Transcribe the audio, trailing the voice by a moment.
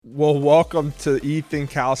Well, welcome to Ethan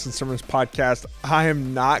Callison Sermons Podcast. I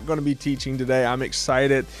am not going to be teaching today. I'm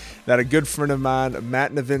excited that a good friend of mine,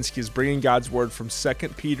 Matt Novinsky, is bringing God's Word from 2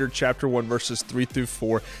 Peter chapter 1, verses 3 through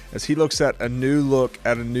 4, as he looks at a new look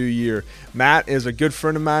at a new year. Matt is a good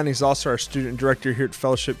friend of mine. He's also our student director here at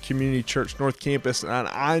Fellowship Community Church North Campus, and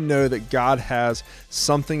I know that God has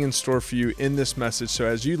something in store for you in this message. So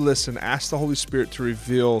as you listen, ask the Holy Spirit to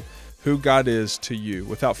reveal who God is to you.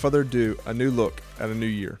 Without further ado, a new look at a new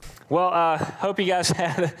year. Well, hope you guys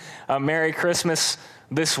had a Merry Christmas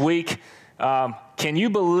this week. Can you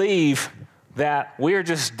believe that we are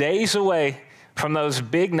just days away from those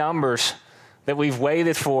big numbers that we've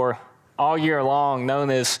waited for all year long, known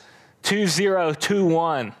as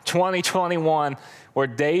 2021, 2021. We're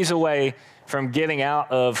days away from getting out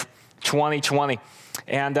of 2020.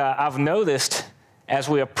 And I've noticed as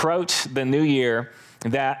we approach the new year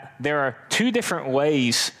that there are two different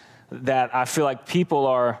ways that I feel like people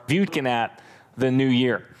are viewing at the new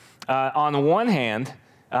year. On the one hand,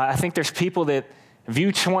 I think there's people that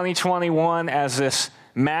view 2021 as this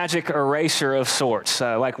magic eraser of sorts.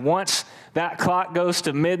 Like once that clock goes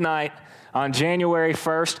to midnight on January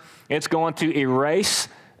 1st, it's going to erase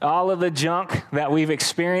all of the junk that we've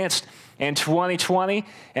experienced in 2020,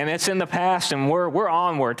 and it's in the past, and we're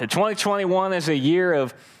onward to 2021 is a year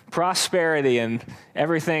of prosperity and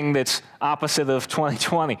everything that's opposite of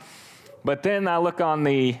 2020. But then I look on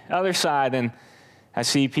the other side and I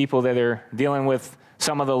see people that are dealing with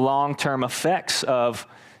some of the long-term effects of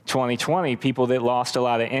 2020, people that lost a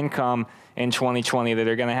lot of income in 2020 that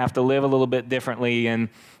are going to have to live a little bit differently in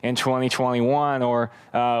 2021, or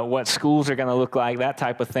what schools are going to look like, that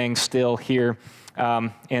type of thing still here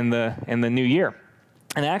in the new year.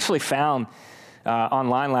 And I actually found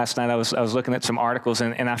online last night, I was looking at some articles,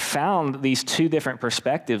 and I found these two different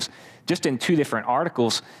perspectives just in two different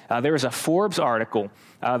articles. There was a Forbes article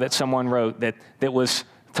that someone wrote that was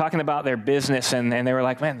talking about their business, and they were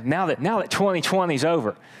like, man, now that 2020 is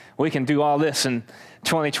over, we can do all this in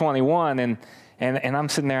 2021. And I'm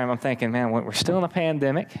sitting there and I'm thinking, man, we're still in a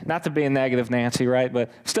pandemic. Not to be a negative Nancy, right?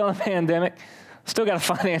 But still in a pandemic. Still got a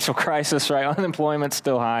financial crisis, right? Unemployment's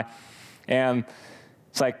still high. And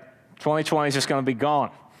it's like 2020 is just going to be gone.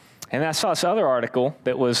 And I saw this other article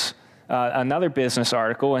that was another business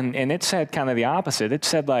article, and it said kind of the opposite. It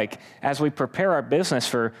said, like, as we prepare our business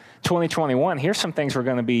for 2021, here's some things we're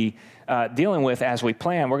going to be dealing with as we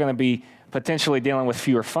plan. We're going to be potentially dealing with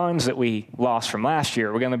fewer funds that we lost from last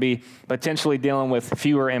year. We're going to be potentially dealing with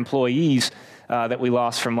fewer employees that we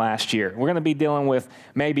lost from last year. We're going to be dealing with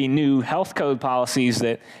maybe new health code policies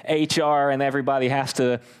that HR and everybody has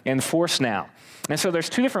to enforce now. And so there's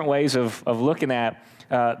two different ways of looking at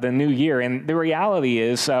the new year. And the reality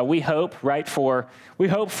is we hope for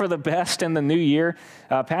the best in the new year.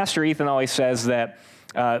 Pastor Ethan always says that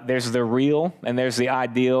there's the real and there's the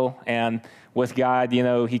ideal. And with God,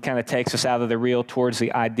 he kind of takes us out of the real towards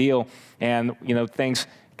the ideal. And, things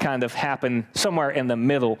kind of happen somewhere in the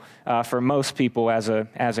middle for most people as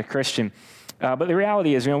a Christian. But the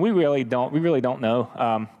reality is, we really don't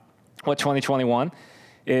know what 2021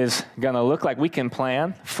 is going to look like. We can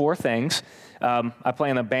plan for things. I play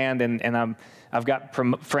in a band, and I've got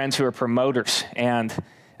friends who are promoters, and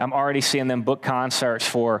I'm already seeing them book concerts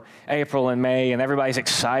for April and May, and everybody's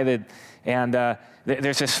excited. And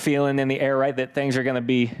there's this feeling in the air, right, that things are going to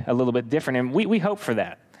be a little bit different, and we hope for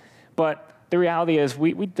that. But the reality is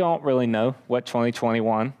we don't really know what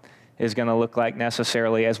 2021 is going to look like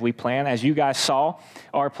necessarily as we plan. As you guys saw,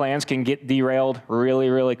 our plans can get derailed really,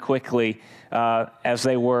 really quickly as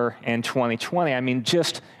they were in 2020. I mean,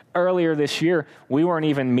 just earlier this year, we weren't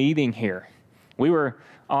even meeting here. We were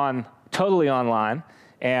totally online,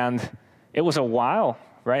 and it was a while,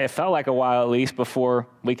 right? It felt like a while at least before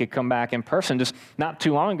we could come back in person. Just not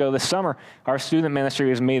too long ago this summer, our student ministry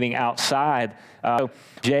was meeting outside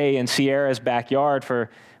Jay and Sierra's backyard for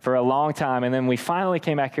a long time, and then we finally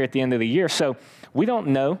came back here at the end of the year. So we don't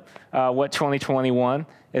know what 2021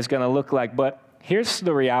 is going to look like, but here's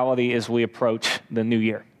the reality as we approach the new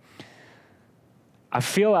year. I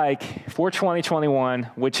feel like for 2021,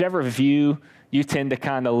 whichever view you tend to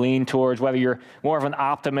kind of lean towards, whether you're more of an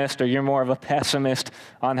optimist or you're more of a pessimist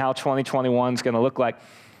on how 2021 is going to look like,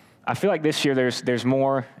 I feel like this year there's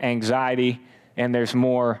more anxiety and there's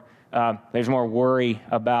more worry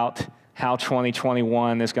about how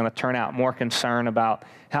 2021 is going to turn out, more concern about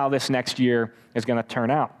how this next year is going to turn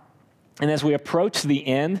out. And as we approach the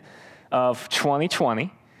end of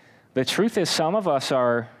 2020, the truth is some of us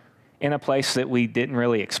are in a place that we didn't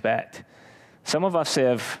really expect. Some of us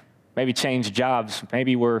have maybe changed jobs.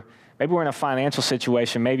 Maybe we're in a financial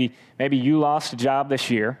situation. Maybe you lost a job this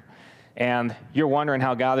year, and you're wondering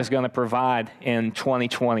how God is going to provide in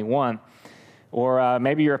 2021. Or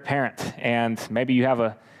maybe you're a parent, and maybe you have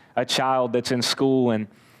a child that's in school, and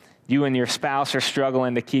you and your spouse are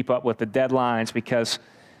struggling to keep up with the deadlines because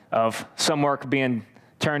of some work being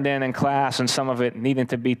turned in class and some of it needing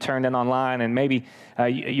to be turned in online, and maybe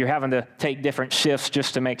you're having to take different shifts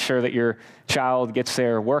just to make sure that your child gets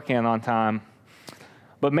their work in on time.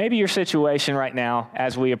 But maybe your situation right now,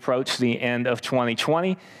 as we approach the end of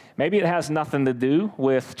 2020, maybe it has nothing to do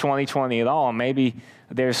with 2020 at all. Maybe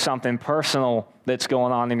there's something personal that's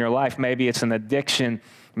going on in your life. Maybe it's an addiction.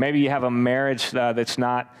 Maybe you have a marriage that's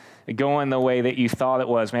not going the way that you thought it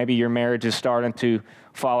was. Maybe your marriage is starting to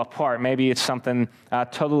fall apart. Maybe it's something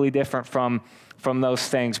totally different from those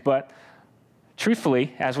things. But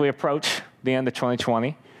truthfully, as we approach the end of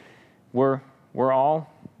 2020, we're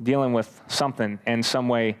all dealing with something in some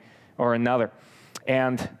way or another.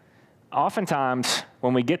 And oftentimes,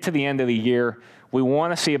 when we get to the end of the year, we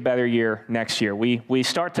want to see a better year next year. We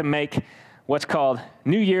start to make what's called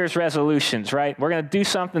New Year's resolutions, right? We're going to do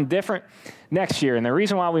something different next year. And the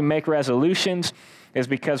reason why we make resolutions is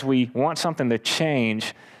because we want something to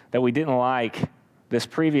change that we didn't like this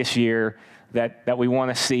previous year that we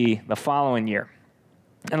want to see the following year.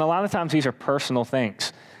 And a lot of times these are personal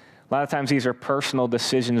things. A lot of times these are personal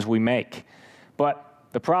decisions we make. But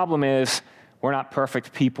the problem is we're not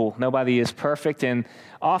perfect people. Nobody is perfect. And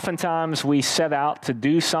oftentimes we set out to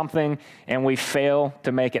do something and we fail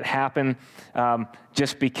to make it happen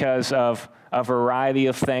just because of a variety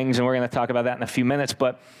of things. And we're going to talk about that in a few minutes.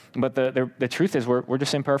 But the truth is we're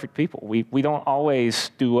just imperfect people. We don't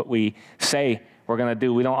always do what we say we're going to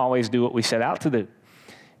do. We don't always do what we set out to do.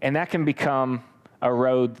 And that can become a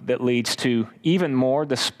road that leads to even more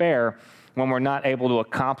despair when we're not able to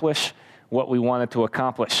accomplish what we wanted to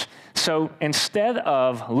accomplish. So instead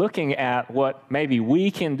of looking at what maybe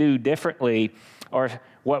we can do differently or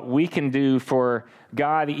what we can do for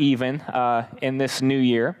God even in this new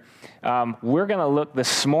year, we're going to look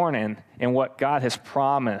this morning in what God has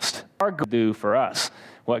promised our God to do for us,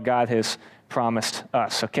 what God has promised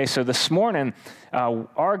us. Okay, so this morning,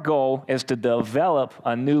 our goal is to develop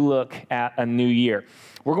a new look at a new year.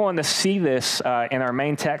 We're going to see this in our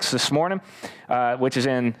main text this morning, which is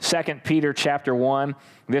in 2 Peter chapter 1.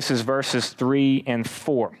 This is verses 3 and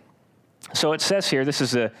 4. So it says here, this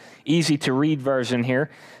is an easy-to-read version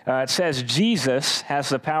here. It says, Jesus has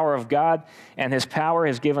the power of God, and his power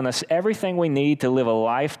has given us everything we need to live a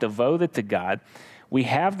life devoted to God. We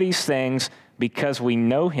have these things because we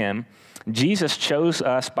know him. Jesus chose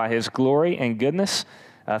us by his glory and goodness,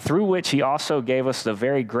 through which he also gave us the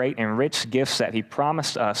very great and rich gifts that he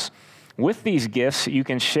promised us. With these gifts, you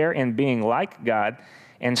can share in being like God,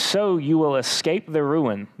 and so you will escape the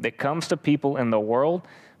ruin that comes to people in the world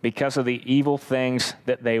because of the evil things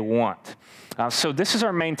that they want. So this is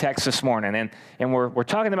our main text this morning, and we're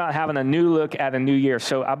talking about having a new look at a new year.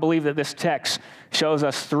 So I believe that this text shows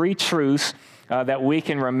us three truths that we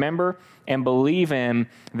can remember and believe in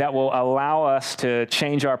that will allow us to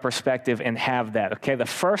change our perspective and have that. Okay, the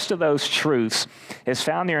first of those truths is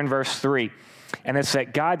found here in verse 3, and it's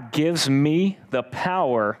that God gives me the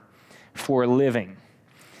power for living.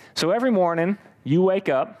 So every morning you wake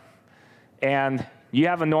up and you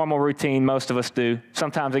have a normal routine. Most of us do.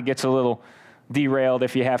 Sometimes it gets a little derailed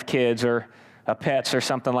if you have kids or pets or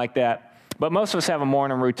something like that. But most of us have a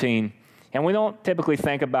morning routine, and we don't typically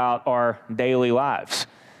think about our daily lives.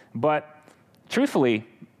 But truthfully,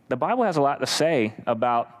 the Bible has a lot to say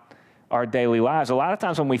about our daily lives. A lot of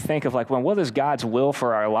times when we think of what is God's will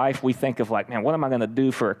for our life, we think of what am I going to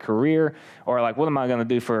do for a career? Or what am I going to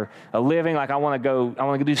do for a living? I want to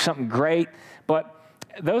go do something great. But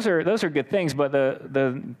those are good things, but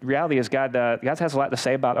the reality is God has a lot to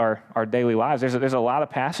say about our daily lives. There's a lot of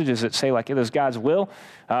passages that say it is God's will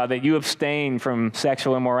that you abstain from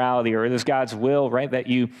sexual immorality, or it is God's will, right, that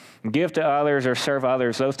you give to others or serve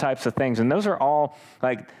others, those types of things. And those are all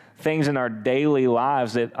things in our daily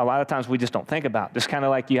lives that a lot of times we just don't think about. Just kind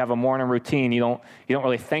of like you have a morning routine, you don't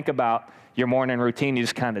really think about your morning routine, you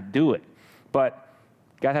just kind of do it. But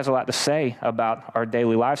God has a lot to say about our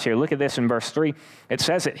daily lives here. Look at this in verse 3. It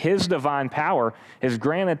says that his divine power is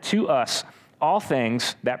granted to us all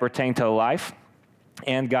things that pertain to life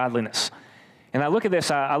and godliness. And I look at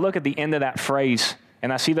this, I look at the end of that phrase,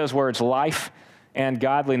 and I see those words, life and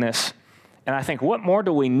godliness. And I think, what more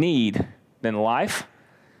do we need than life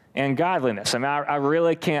and godliness? I mean, I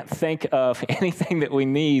really can't think of anything that we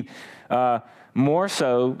need more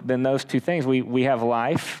so than those two things. We have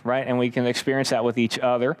life, right? And we can experience that with each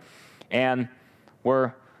other. And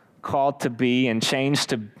we're called to be and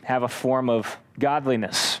changed to have a form of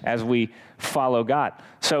godliness as we follow God.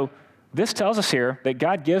 So this tells us here that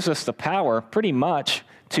God gives us the power pretty much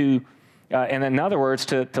to, and in other words,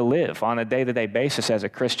 to live on a day-to-day basis as a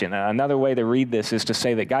Christian. Another way to read this is to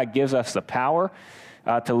say that God gives us the power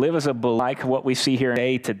to live as a believer, like what we see here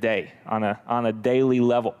day to day on a daily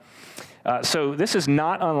level. So this is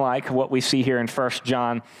not unlike what we see here in 1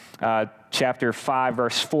 John chapter 5,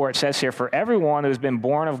 verse 4. It says here, "For everyone who has been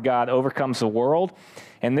born of God overcomes the world,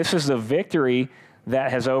 and this is the victory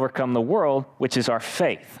that has overcome the world, which is our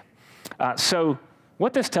faith." So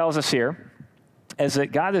what this tells us here is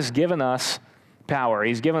that God has given us power.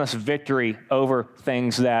 He's given us victory over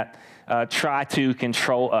things that try to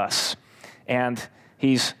control us. And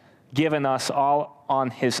He's given us all on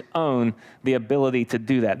His own the ability to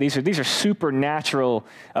do that. These are supernatural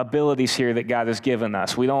abilities here that God has given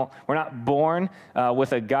us. We're not born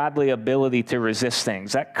with a godly ability to resist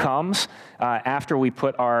things. That comes after we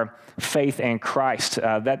put our faith in Christ.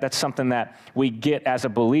 That's something that we get as a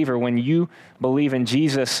believer. When you believe in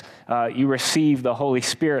Jesus, you receive the Holy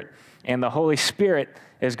Spirit, and the Holy Spirit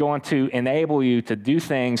is going to enable you to do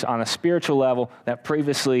things on a spiritual level that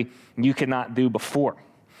previously you could not do before.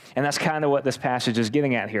 And that's kind of what this passage is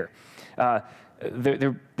getting at here.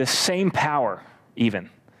 The same power, even.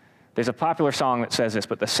 There's a popular song that says this,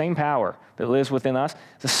 but the same power that lives within us,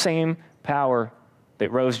 the same power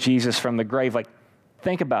that rose Jesus from the grave. Like,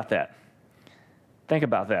 think about that. Think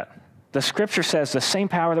about that. The Scripture says the same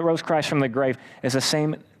power that rose Christ from the grave is the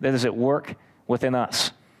same that is at work within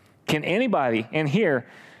us. Can anybody in here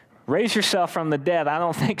raise yourself from the dead? I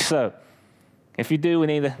don't think so. If you do, we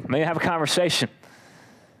need to maybe have a conversation.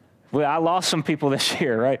 Well, I lost some people this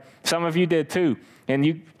year, right? Some of you did too. And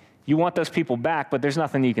you want those people back, but there's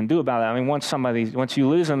nothing you can do about it. I mean, once you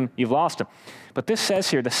lose them, you've lost them. But this says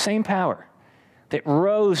here, the same power that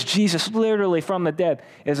rose Jesus literally from the dead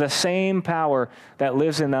is the same power that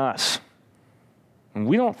lives in us. And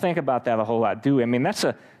we don't think about that a whole lot, do we? I mean, that's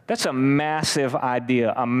a massive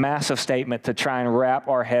idea, a massive statement to try and wrap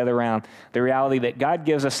our head around the reality that God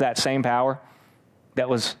gives us that same power that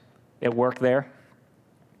was at work there.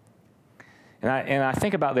 And I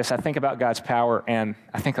think about this. I think about God's power, and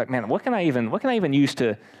I think like, man, what can I even use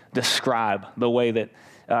to describe the way that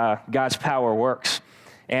God's power works?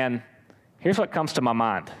 And here's what comes to my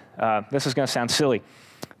mind. This is going to sound silly,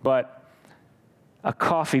 but a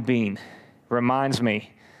coffee bean reminds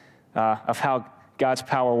me of how God's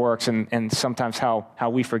power works, and sometimes how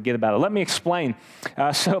we forget about it. Let me explain.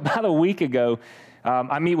 So about a week ago,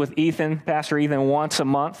 I meet with Pastor Ethan, once a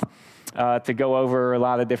month. To go over a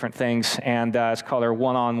lot of different things, and it's called our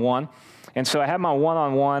one-on-one. And so I had my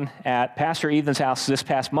one-on-one at Pastor Ethan's house this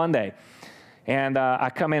past Monday. And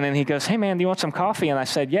I come in, and he goes, "Hey, man, do you want some coffee?" And I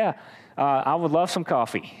said, "Yeah, I would love some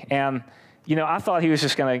coffee." And, I thought he was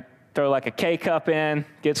just going to throw like a K-cup in,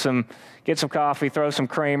 get some coffee, throw some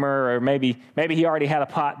creamer, or maybe he already had a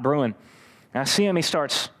pot brewing. And I see him, he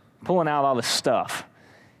starts pulling out all this stuff.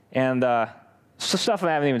 And stuff I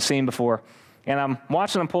haven't even seen before. And I'm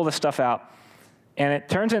watching him pull this stuff out, and it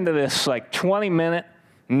turns into this like 20-minute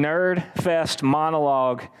nerd fest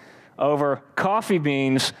monologue over coffee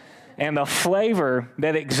beans and the flavor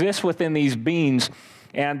that exists within these beans.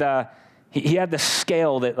 And he had this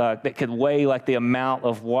scale that could weigh like the amount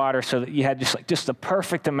of water, so that you had just the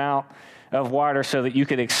perfect amount of water so that you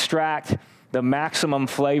could extract the maximum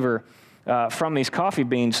flavor from these coffee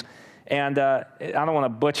beans. And I don't want to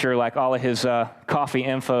butcher like all of his coffee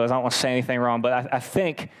info. I don't want to say anything wrong, but I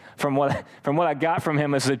think from what I got from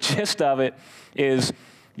him, is the gist of it is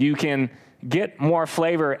you can get more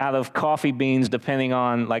flavor out of coffee beans depending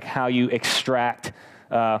on like how you extract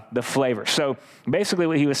the flavor. So basically,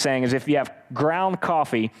 what he was saying is if you have ground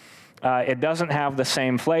coffee, it doesn't have the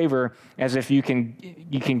same flavor as if you can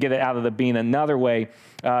get it out of the bean another way.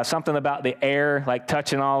 Something about the air, like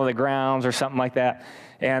touching all of the grounds or something like that.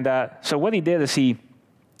 And so what he did is he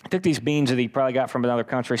took these beans that he probably got from another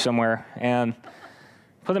country somewhere and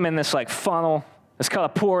put them in this like funnel. It's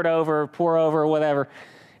called a pour over, whatever.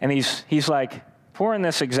 And he's like pouring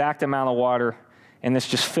this exact amount of water, and it's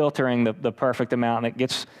just filtering the perfect amount. And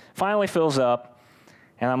it finally fills up.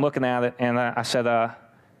 And I'm looking at it, and I said,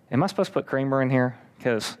 am I supposed to put creamer in here?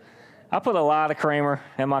 Because I put a lot of creamer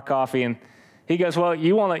in my coffee. And he goes, well,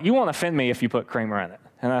 you won't offend me if you put creamer in it.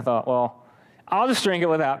 And I thought, well, I'll just drink it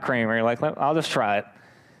without creamer. Like, I'll just try it.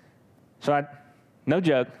 So no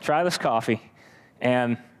joke, try this coffee,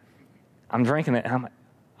 and I'm drinking it, and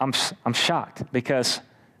I'm shocked because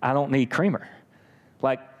I don't need creamer.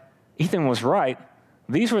 Like, Ethan was right.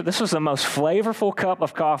 This was the most flavorful cup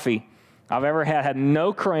of coffee I've ever had. Had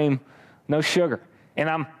no cream, no sugar, and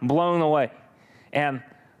I'm blown away. And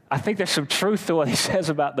I think there's some truth to what he says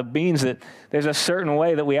about the beans, that there's a certain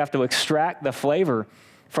way that we have to extract the flavor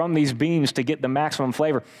from these beans to get the maximum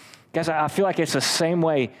flavor. Guys, I feel like it's the same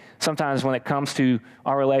way sometimes when it comes to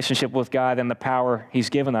our relationship with God and the power he's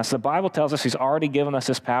given us. The Bible tells us he's already given us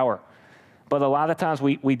this power, but a lot of times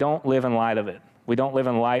we don't live in light of it. We don't live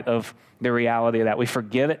in light of the reality of that. We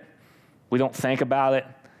forget it. We don't think about it.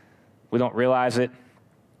 We don't realize it,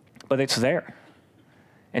 but it's there.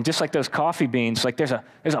 And just like those coffee beans, like there's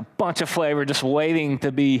a bunch of flavor just waiting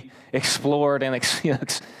to be explored and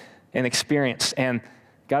experienced. And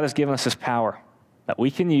God has given us this power that we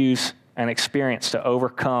can use and experience to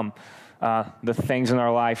overcome the things in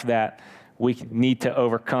our life that we need to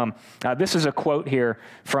overcome. This is a quote here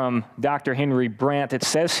from Dr. Henry Brandt. It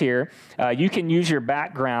says here, you can use your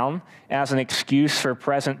background as an excuse for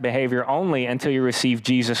present behavior only until you receive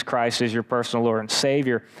Jesus Christ as your personal Lord and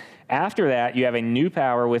Savior. After that, you have a new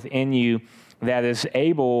power within you that is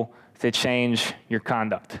able to change your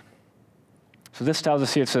conduct. So this tells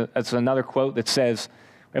us here, it's another quote that says,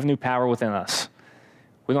 we have new power within us.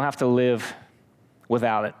 We don't have to live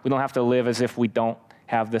without it. We don't have to live as if we don't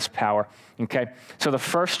have this power, okay? So the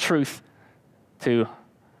first truth to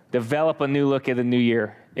develop a new look at the new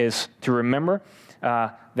year is to remember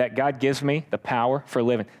that God gives me the power for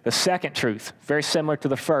living. The second truth, very similar to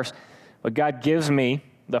the first, but God gives me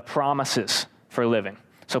the promises for living.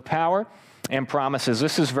 So power and promises.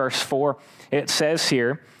 This is verse 4. It says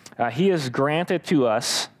here, he has granted to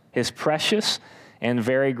us his precious and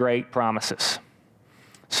very great promises.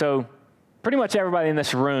 So pretty much everybody in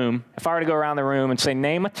this room, if I were to go around the room and say,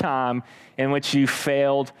 name a time in which you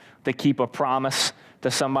failed to keep a promise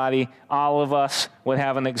to somebody, all of us would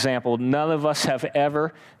have an example. None of us have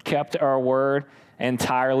ever kept our word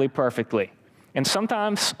entirely perfectly. And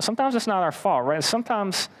sometimes it's not our fault, right?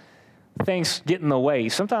 Sometimes things get in the way.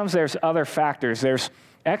 Sometimes there's other factors. There's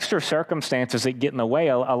extra circumstances that get in the way.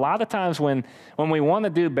 A lot of times when we want to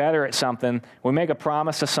do better at something, we make a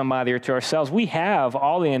promise to somebody or to ourselves. We have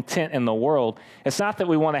all the intent in the world. It's not that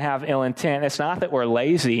we want to have ill intent. It's not that we're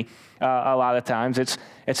lazy a lot of times. It's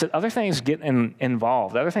that other things get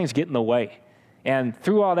involved. Other things get in the way. And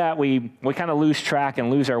through all that, we kind of lose track and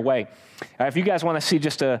lose our way. If you guys want to see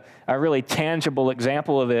just a really tangible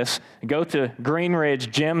example of this, go to Green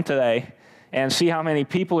Ridge Gym today and see how many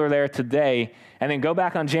people are there today, and then go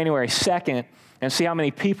back on January 2nd and see how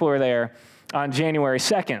many people are there on January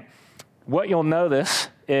 2nd. What you'll notice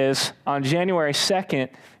is on January 2nd,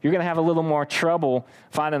 you're going to have a little more trouble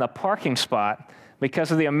finding a parking spot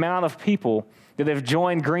because of the amount of people that have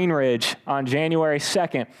joined Green Ridge on January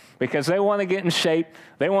 2nd because they want to get in shape,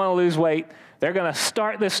 they want to lose weight, they're going to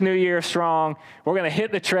start this new year strong, we're going to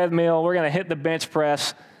hit the treadmill, we're going to hit the bench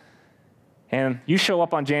press, and you show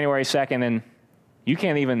up on January 2nd and you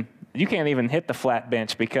can't even hit the flat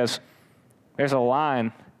bench because there's a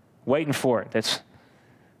line waiting for it. It's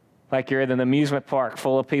like you're at an amusement park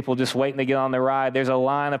full of people just waiting to get on the ride. There's a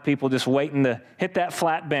line of people just waiting to hit that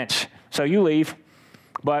flat bench. So you leave.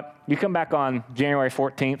 But you come back on January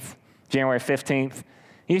 14th, January 15th,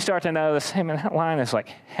 you start to notice, hey man, that line is like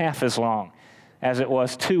half as long as it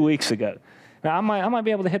was 2 weeks ago. Now I might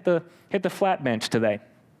be able to hit the flat bench today.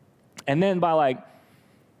 And then by like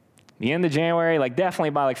the end of January, like definitely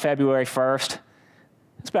by like February 1st,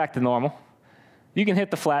 it's back to normal. You can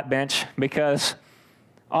hit the flat bench because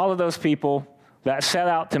all of those people that set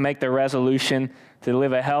out to make the resolution to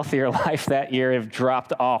live a healthier life that year have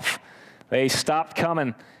dropped off. They stopped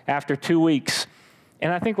coming after 2 weeks.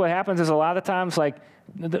 And I think what happens is a lot of times, like,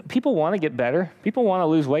 people want to get better. People want to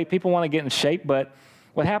lose weight. People want to get in shape. But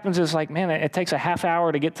what happens is, like, man, it takes a half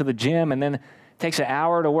hour to get to the gym, and then it takes an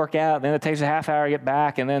hour to work out, then it takes a half hour to get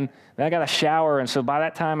back, and then I got to shower. And so by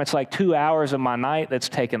that time, it's like 2 hours of my night that's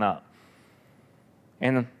taken up.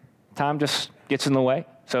 And time just gets in the way.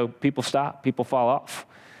 So people stop. People fall off.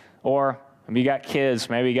 Or if you got kids,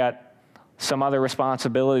 maybe you got some other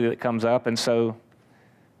responsibility that comes up, and so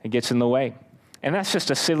it gets in the way. And that's just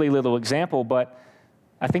a silly little example, but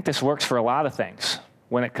I think this works for a lot of things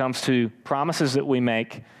when it comes to promises that we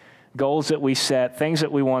make, goals that we set, things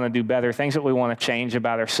that we want to do better, things that we want to change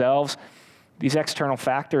about ourselves. These external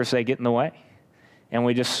factors, they get in the way, and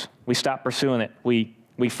we stop pursuing it. We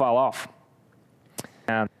fall off.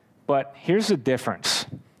 But here's the difference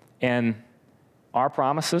in our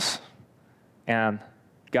promises and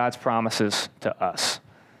God's promises to us.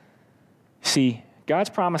 See, God's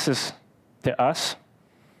promises to us,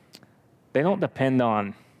 they don't depend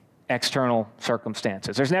on external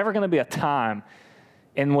circumstances. There's never going to be a time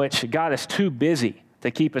in which God is too busy to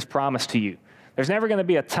keep his promise to you. There's never going to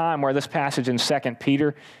be a time where this passage in 2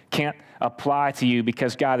 Peter can't apply to you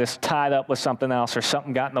because God is tied up with something else or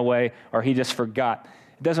something got in the way or he just forgot.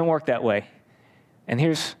 It doesn't work that way. And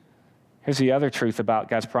here's the other truth about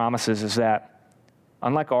God's promises is that,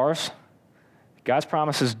 unlike ours, God's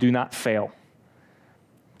promises do not fail.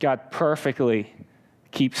 God perfectly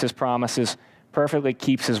keeps his promises, perfectly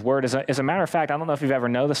keeps his word. As a matter of fact, I don't know if you've ever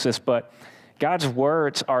noticed this, but God's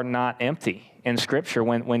words are not empty in Scripture.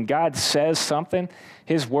 When God says something,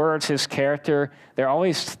 his words, his character,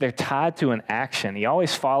 they're tied to an action. He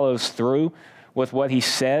always follows through with what he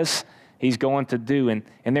says he's going to do. And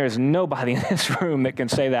there's nobody in this room that can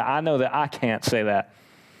say that. I know that I can't say that.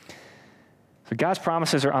 So God's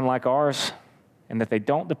promises are unlike ours in that they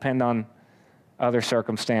don't depend on other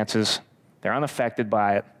circumstances. They're unaffected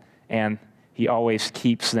by it, and he always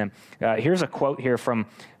keeps them. Here's a quote here from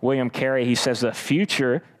William Carey. He says, "The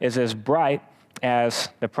future is as bright as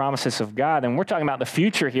the promises of God." And we're talking about the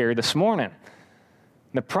future here this morning.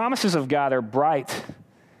 The promises of God are bright.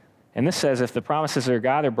 And this says if the promises of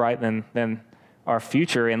God are bright, then our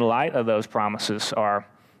future in light of those promises are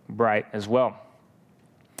bright as well.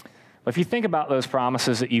 But if you think about those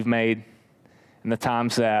promises that you've made and the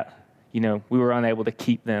times that, we were unable to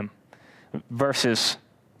keep them versus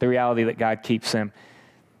the reality that God keeps them,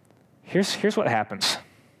 here's what happens.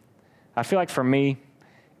 I feel like for me,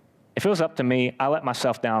 if it was up to me, I let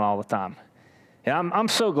myself down all the time. And I'm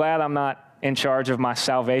so glad I'm not in charge of my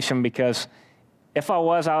salvation, because if I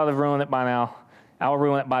was, I would have ruined it by now. I will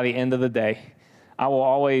ruin it by the end of the day. I will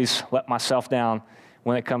always let myself down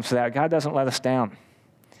when it comes to that. God doesn't let us down.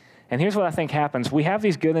 And here's what I think happens. We have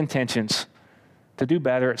these good intentions to do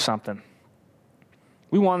better at something.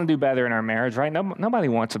 We want to do better in our marriage, right? Nobody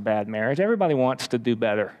wants a bad marriage. Everybody wants to do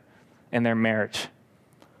better in their marriage.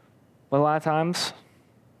 But a lot of times,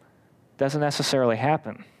 it doesn't necessarily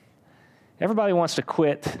happen. Everybody wants to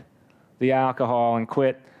quit the alcohol and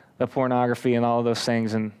quit the pornography and all of those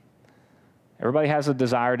things, and everybody has a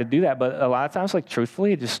desire to do that, but a lot of times,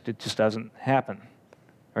 truthfully, it just doesn't happen,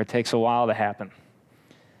 or it takes a while to happen.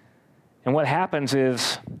 And what happens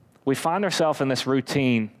is we find ourselves in this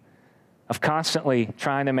routine of constantly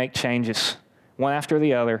trying to make changes, one after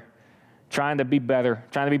the other, trying to be better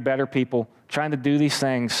people, trying to do these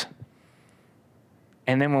things.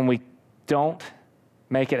 And then when we don't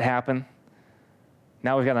make it happen,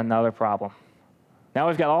 now we've got another problem. Now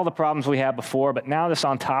we've got all the problems we had before, but now just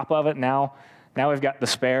on top of it, now we've got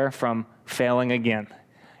despair from failing again.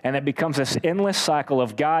 And it becomes this endless cycle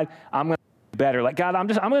of, God, I'm going to do better. God, I'm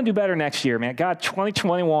going to do better next year, man. God,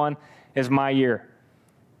 2021 is my year.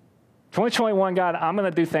 2021, God, I'm going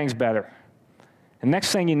to do things better. And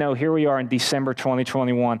next thing you know, here we are in December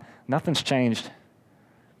 2021. Nothing's changed.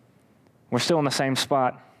 We're still in the same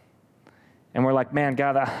spot. And we're like, man,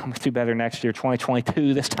 God, I'm going to do better next year.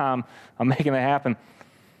 2022, this time I'm making it happen.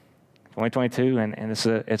 2022, and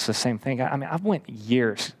it's the same thing. I've went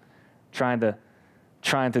years trying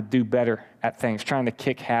to do better at things, trying to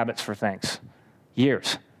kick habits for things.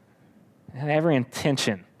 Years. And every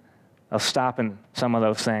intention of stopping some of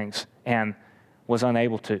those things, and was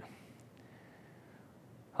unable to.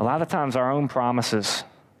 A lot of times our own promises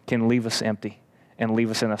can leave us empty and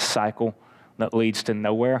leave us in a cycle that leads to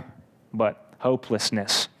nowhere but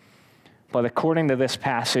hopelessness. But according to this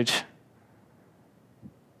passage,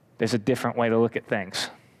 there's a different way to look at things.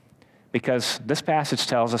 Because this passage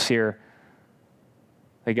tells us here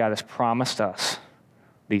that God has promised us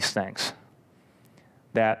these things.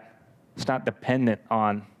 That it's not dependent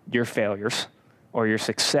on your failures or your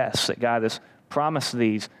success, that God has promised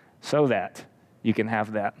these so that you can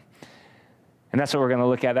have that. And that's what we're going to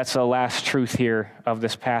look at. That's the last truth here of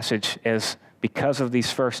this passage, is because of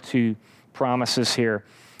these first two promises here.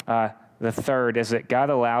 The third is that God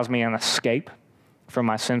allows me an escape from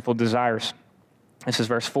my sinful desires. This is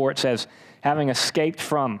verse 4. It says, having escaped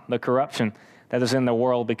from the corruption that is in the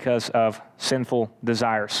world because of sinful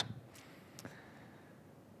desires.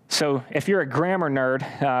 So if you're a grammar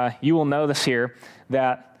nerd, you will notice here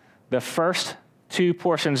that the first two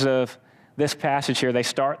portions of this passage here, they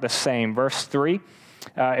start the same. Verse 3,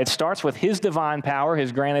 it starts with his divine power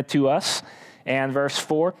is granted to us. And verse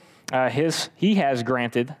 4, he has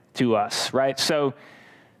granted to us, right? So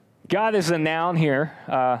God is the noun here.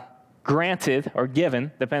 Granted or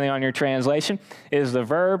given, depending on your translation, is the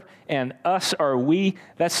verb, and us or we,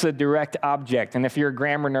 that's the direct object. And if you're a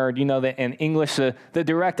grammar nerd, you know that in English, the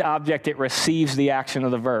direct object, it receives the action of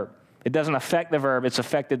the verb. It doesn't affect the verb, it's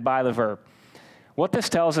affected by the verb. What this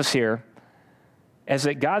tells us here is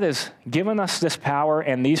that God has given us this power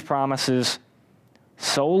and these promises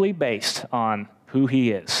solely based on who he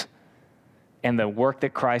is and the work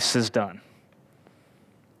that Christ has done.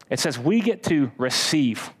 it says we get to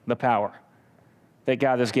receive the power that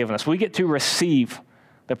God has given us. We get to receive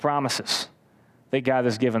the promises that God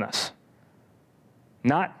has given us.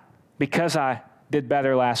 Not because I did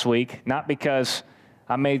better last week, not because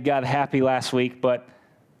I made God happy last week, but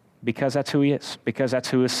because that's who he is, because that's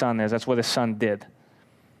who his son is. That's what his son did.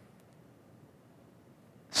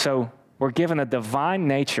 So we're given a divine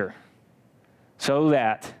nature so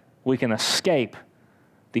that we can escape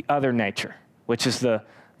the other nature, which is the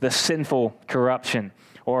sinful corruption,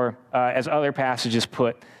 or as other passages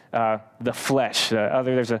put, the flesh.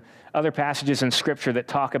 There's other passages in Scripture that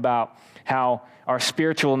talk about how our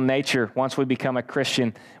spiritual nature, once we become a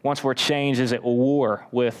Christian, once we're changed, is at war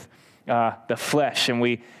with the flesh. And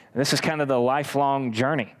this is kind of the lifelong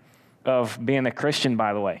journey of being a Christian,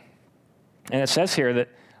 by the way. And it says here that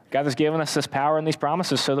God has given us this power and these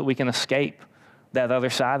promises so that we can escape that other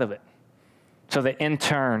side of it. So that in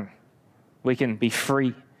turn, we can be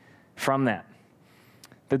free from that.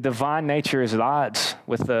 The divine nature is at odds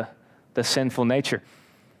with the sinful nature.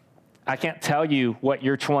 I can't tell you what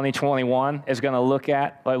your 2021 is going to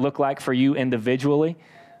look like for you individually,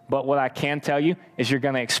 but what I can tell you is you're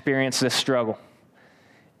going to experience this struggle.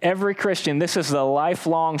 Every Christian, this is the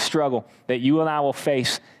lifelong struggle that you and I will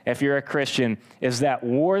face if you're a Christian, is that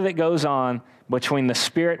war that goes on between the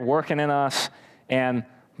Spirit working in us and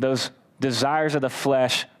those desires of the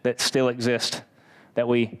flesh that still exist, that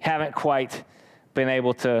we haven't quite been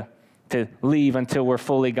able to leave until we're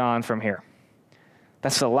fully gone from here.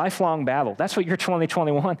 That's a lifelong battle. That's what your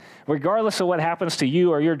 2021, regardless of what happens to you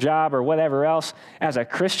or your job or whatever else, as a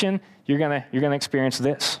Christian, you're gonna experience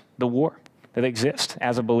this, the war that exists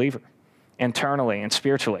as a believer, internally and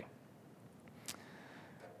spiritually.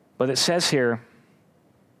 But it says here,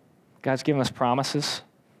 God's given us promises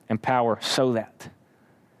and power so that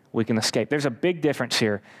we can escape. There's a big difference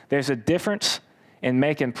here. There's a difference in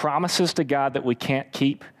making promises to God that we can't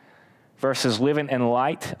keep versus living in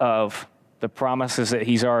light of the promises that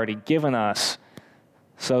he's already given us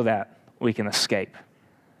so that we can escape.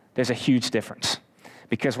 There's a huge difference.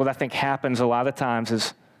 Because what I think happens a lot of times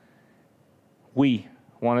is we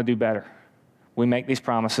want to do better. We make these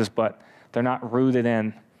promises, but they're not rooted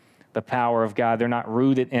in the power of God. They're not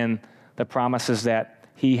rooted in the promises that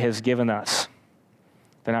he has given us.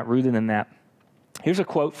 They're not rooted in that. Here's a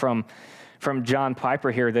quote from John Piper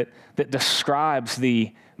here that describes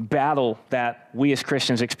the battle that we as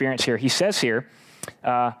Christians experience here. He says here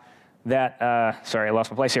sorry, I lost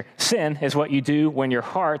my place here. Sin is what you do when your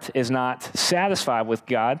heart is not satisfied with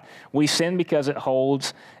God. We sin because it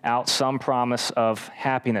holds out some promise of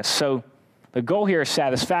happiness. So the goal here is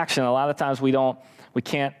satisfaction. A lot of times we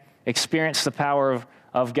can't experience the power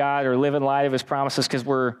of God or live in light of his promises because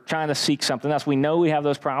we're trying to seek something else. We know we have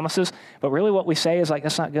those promises, but really what we say is like,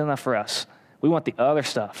 that's not good enough for us. We want the other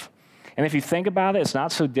stuff. And if you think about it, it's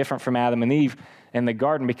not so different from Adam and Eve in the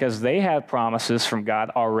garden because they had promises from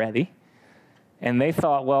God already. And they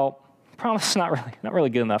thought, well, promise is not really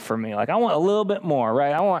good enough for me. Like, I want a little bit more,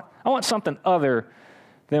 right? I want something other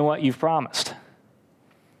than what you've promised.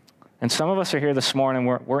 And some of us are here this morning,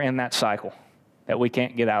 we're in that cycle that we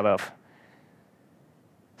can't get out of.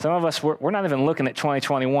 Some of us, we're not even looking at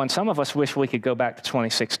 2021. Some of us wish we could go back to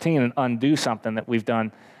 2016 and undo something that we've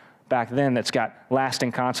done back then that's got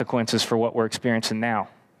lasting consequences for what we're experiencing now.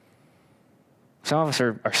 Some of us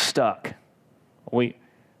are stuck. We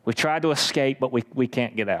tried to escape, but we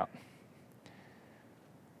can't get out.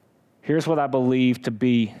 Here's what I believe to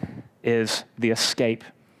be is the escape.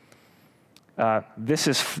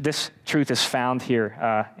 This truth is found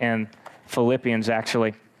here in Philippians,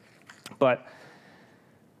 actually. But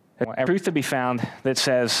a truth to be found that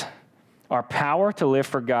says our power to live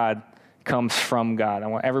for God comes from God. I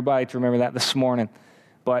want everybody to remember that this morning.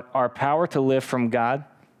 But our power to live for God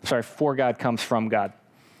comes from God.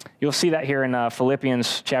 You'll see that here in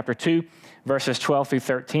Philippians chapter 2, verses 12 through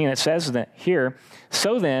 13. It says that here,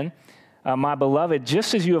 so then, my beloved,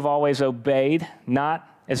 just as you have always obeyed, not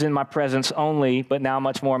as in my presence only, but now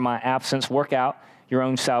much more in my absence, work out your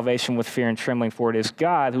own salvation with fear and trembling, for it is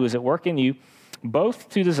God who is at work in you, both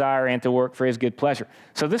to desire and to work for his good pleasure.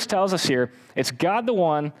 So this tells us here, it's God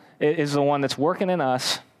is the one that's working in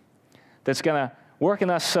us, that's going to work in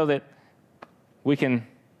us so that we can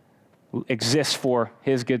exist for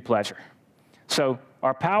his good pleasure. So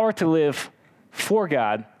our power to live for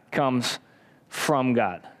God comes from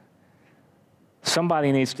God.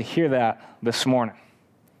 Somebody needs to hear that this morning.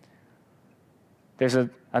 There's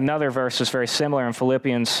another verse that's very similar in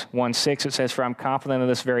Philippians 1:6. It says, for I'm confident of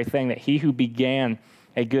this very thing, that he who began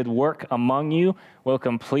a good work among you will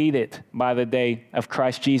complete it by the day of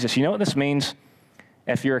Christ Jesus. You know what this means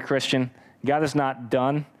if you're a Christian? God is not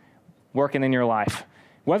done working in your life.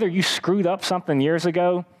 Whether you screwed up something years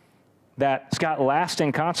ago that's got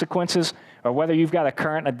lasting consequences, or whether you've got a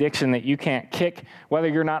current addiction that you can't kick, whether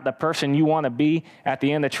you're not the person you want to be at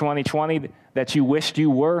the end of 2020 that you wished you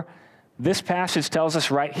were, this passage tells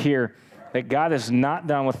us right here that God is not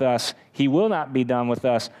done with us. He will not be done with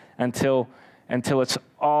us until it's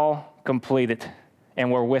all completed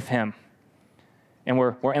and we're with him. And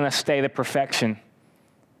we're in a state of perfection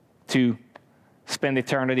to spend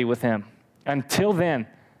eternity with him. Until then,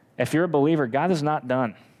 if you're a believer, God is not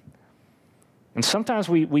done. And sometimes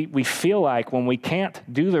we feel like when we can't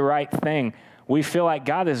do the right thing, we feel like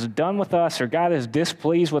God is done with us, or God is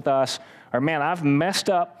displeased with us, or man, I've messed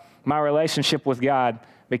up my relationship with God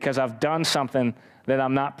because I've done something that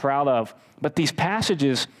I'm not proud of. But these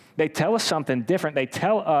passages, they tell us something different. They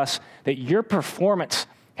tell us that your performance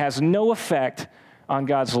has no effect on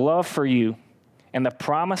God's love for you and the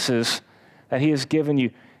promises that he has given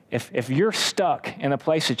you. If you're stuck in a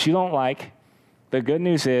place that you don't like, the good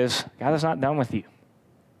news is God is not done with you.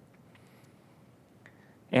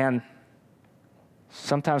 And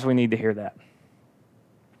sometimes we need to hear that.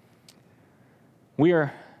 We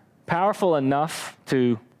are powerful enough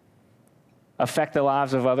to affect the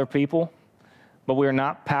lives of other people, but we are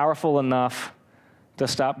not powerful enough to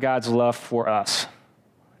stop God's love for us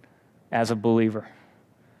as a believer.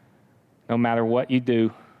 No matter what you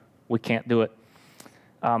do, we can't do it.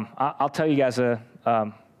 I'll tell you guys a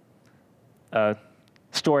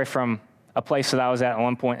story from a place that I was at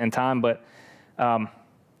one point in time, but I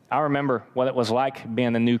remember what it was like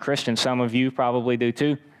being a new Christian. Some of you probably do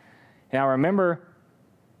too. And I remember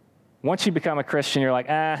once you become a Christian, you're like,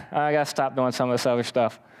 I got to stop doing some of this other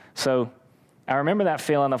stuff. So I remember that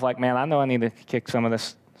feeling of like, man, I know I need to kick some of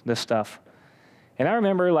this stuff. And I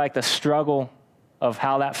remember like the struggle of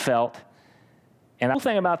how that felt. And the cool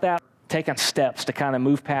thing about that, taking steps to kind of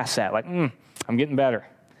move past that, like, I'm getting better.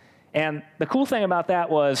 And the cool thing about that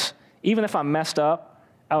was, even if I messed up,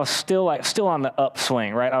 I was still on the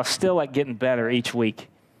upswing, right? I was still like getting better each week.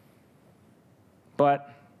 But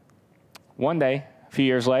one day, a few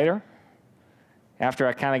years later, after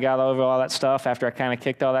I kind of got over all that stuff, after I kind of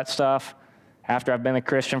kicked all that stuff, after I've been a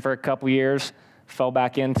Christian for a couple years, fell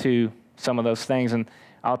back into some of those things. And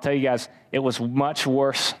I'll tell you guys, it was much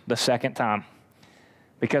worse the second time.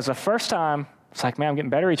 Because the first time, it's like, man, I'm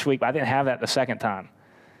getting better each week, but I didn't have that the second time.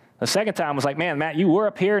 The second time was like, man, Matt, you were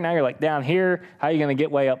up here, now you're like down here. How are you going to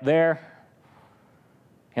get way up there?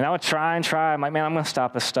 And I would try. I'm like, man, I'm going to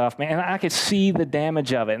stop this stuff, man. And I could see the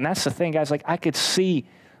damage of it. And that's the thing, guys. Like, I could see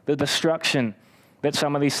the destruction that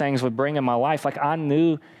some of these things would bring in my life. Like, I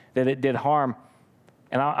knew that it did harm.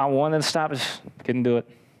 And I wanted to stop, just couldn't do it.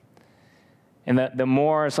 And the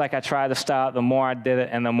more it's like I tried to stop, the more I did it,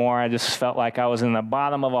 and the more I just felt like I was in the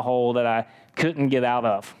bottom of a hole that I couldn't get out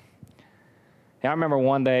of. And I remember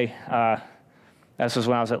one day, this was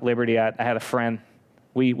when I was at Liberty, I had a friend.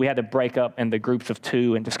 We had to break up into groups of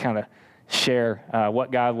two and just kind of share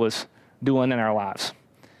what God was doing in our lives.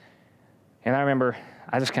 And I remember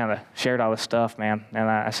I just kind of shared all this stuff, man. And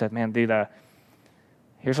I said, man, dude,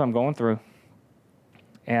 here's what I'm going through.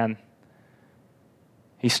 And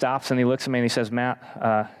he stops and he looks at me and he says,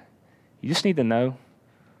 Matt, you just need to know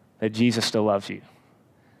that Jesus still loves you.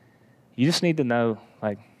 You just need to know,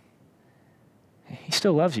 like, he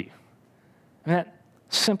still loves you. And that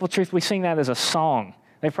simple truth, we sing that as a song.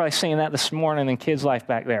 They're probably singing that this morning in kids' life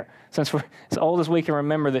back there. Since we're as old as we can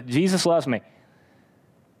remember that Jesus loves me.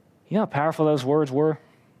 You know how powerful those words were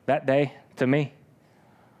that day to me?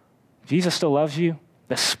 Jesus still loves you,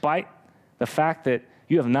 despite the fact that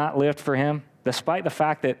you have not lived for him, despite the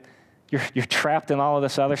fact that you're trapped in all of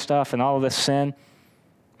this other stuff and all of this sin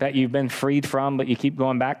that you've been freed from, but you keep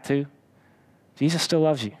going back to. Jesus still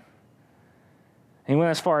loves you. And he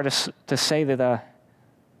went as far to say that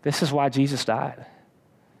this is why Jesus died.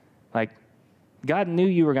 Like, God knew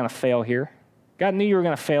you were going to fail here. God knew you were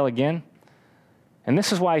going to fail again. And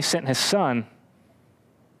this is why he sent his son,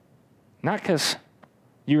 not because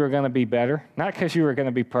you were going to be better, not because you were going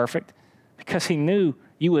to be perfect, because he knew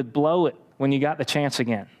you would blow it when you got the chance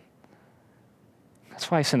again.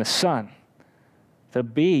 That's why he sent his son, to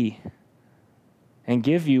be and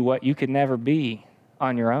give you what you could never be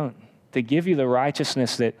on your own, to give you the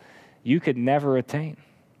righteousness that you could never attain.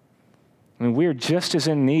 I mean, we're just as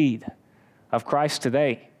in need of Christ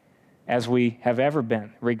today as we have ever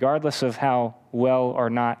been, regardless of how well or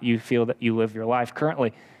not you feel that you live your life.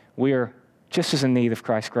 Currently, we are just as in need of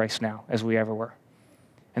Christ's grace now as we ever were.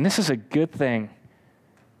 And this is a good thing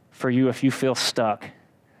for you if you feel stuck,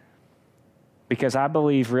 because I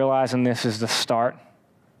believe realizing this is the start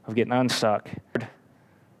of getting unstuck,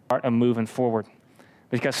 start of moving forward.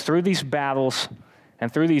 Because through these battles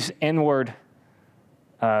and through these inward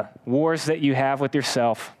wars that you have with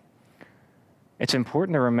yourself, it's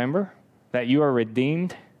important to remember that you are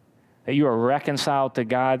redeemed, that you are reconciled to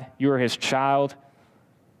God, you are his child,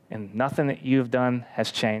 and nothing that you've done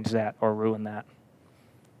has changed that or ruined that.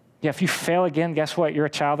 Yeah, if you fail again, guess what? You're a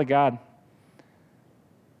child of God.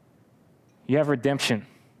 You have redemption.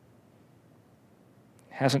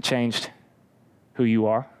 It hasn't changed who you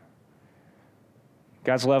are.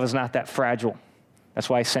 God's love is not that fragile. That's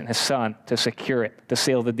why he sent his son to secure it, to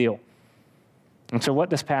seal the deal. And so what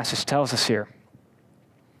this passage tells us here,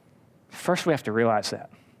 first we have to realize that.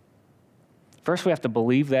 First we have to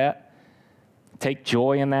believe that, take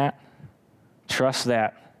joy in that, trust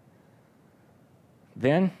that.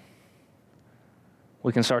 Then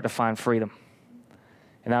we can start to find freedom.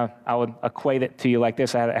 And I would equate it to you like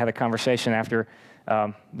this. I had a conversation after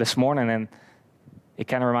this morning, and it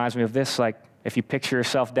kind of reminds me of this, like if you picture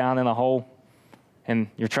yourself down in a hole and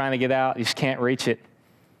you're trying to get out, you just can't reach it.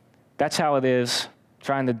 That's how it is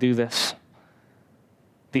trying to do this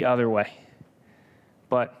the other way.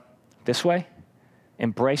 But this way,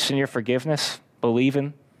 embracing your forgiveness,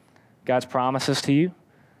 believing God's promises to you,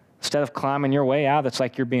 instead of climbing your way out, it's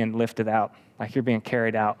like you're being lifted out, like you're being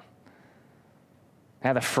carried out. I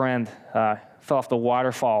had a friend fell off the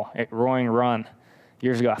waterfall at Roaring Run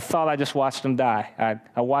years ago. I thought I just watched him die.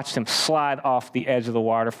 I watched him slide off the edge of the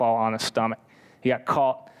waterfall on his stomach. He got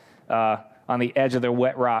caught on the edge of the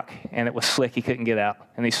wet rock, and it was slick. He couldn't get out.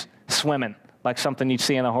 And he's swimming like something you'd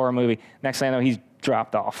see in a horror movie. Next thing I know, he's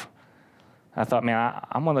dropped off. I thought, man,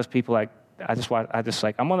 I'm one of those people I'm one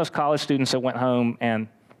of those college students that went home and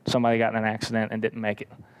somebody got in an accident and didn't make it.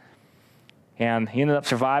 And he ended up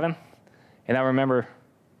surviving. And I remember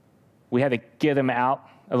we had to get him out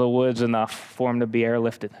of the woods enough for him to be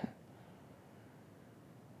airlifted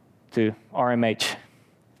to RMH.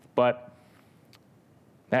 But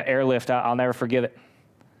that airlift, I'll never forget it.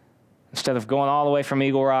 Instead of going all the way from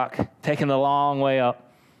Eagle Rock, taking the long way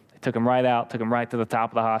up, they took him right out, took him right to the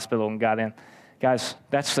top of the hospital and got in. Guys,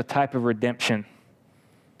 that's the type of redemption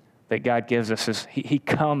that God gives us. Is he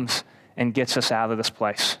comes and gets us out of this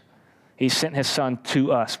place. He sent his son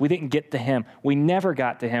to us. We didn't get to him. We never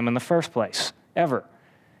got to him in the first place, ever.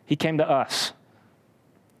 He came to us.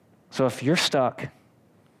 So if you're stuck,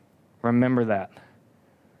 remember that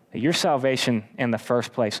your salvation in the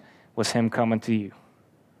first place was him coming to you.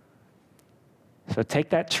 So take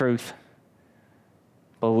that truth,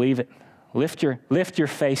 believe it, lift your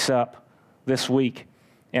face up this week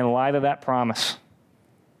in light of that promise.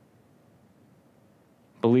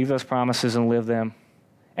 Believe those promises and live them.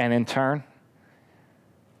 And in turn,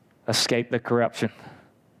 escape the corruption.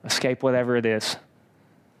 Escape whatever it is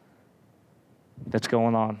that's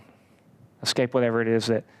going on. Escape whatever it is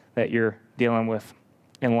that you're dealing with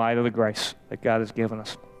in light of the grace that God has given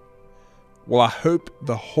us. Well, I hope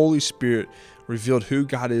the Holy Spirit revealed who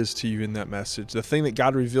God is to you in that message. The thing that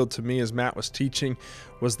God revealed to me as Matt was teaching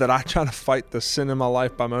was that I try to fight the sin in my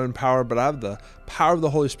life by my own power, but I have the power of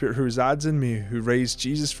the Holy Spirit who resides in me, who raised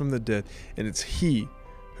Jesus from the dead, and it's he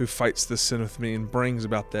who fights the sin with me and brings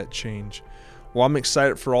about that change. Well, I'm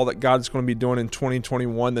excited for all that God's going to be doing in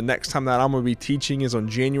 2021. The next time that I'm going to be teaching is on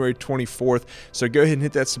January 24th. So go ahead and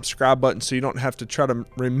hit that subscribe button so you don't have to try to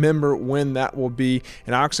remember when that will be.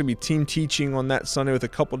 And I'll actually be team teaching on that Sunday with a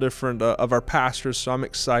couple different of our pastors. So I'm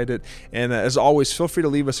excited. And as always, feel free to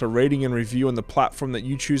leave us a rating and review on the platform that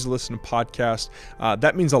you choose to listen to podcasts.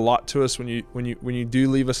 That means a lot to us when you do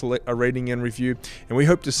leave us a rating and review. And we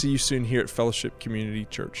hope to see you soon here at Fellowship Community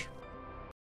Church.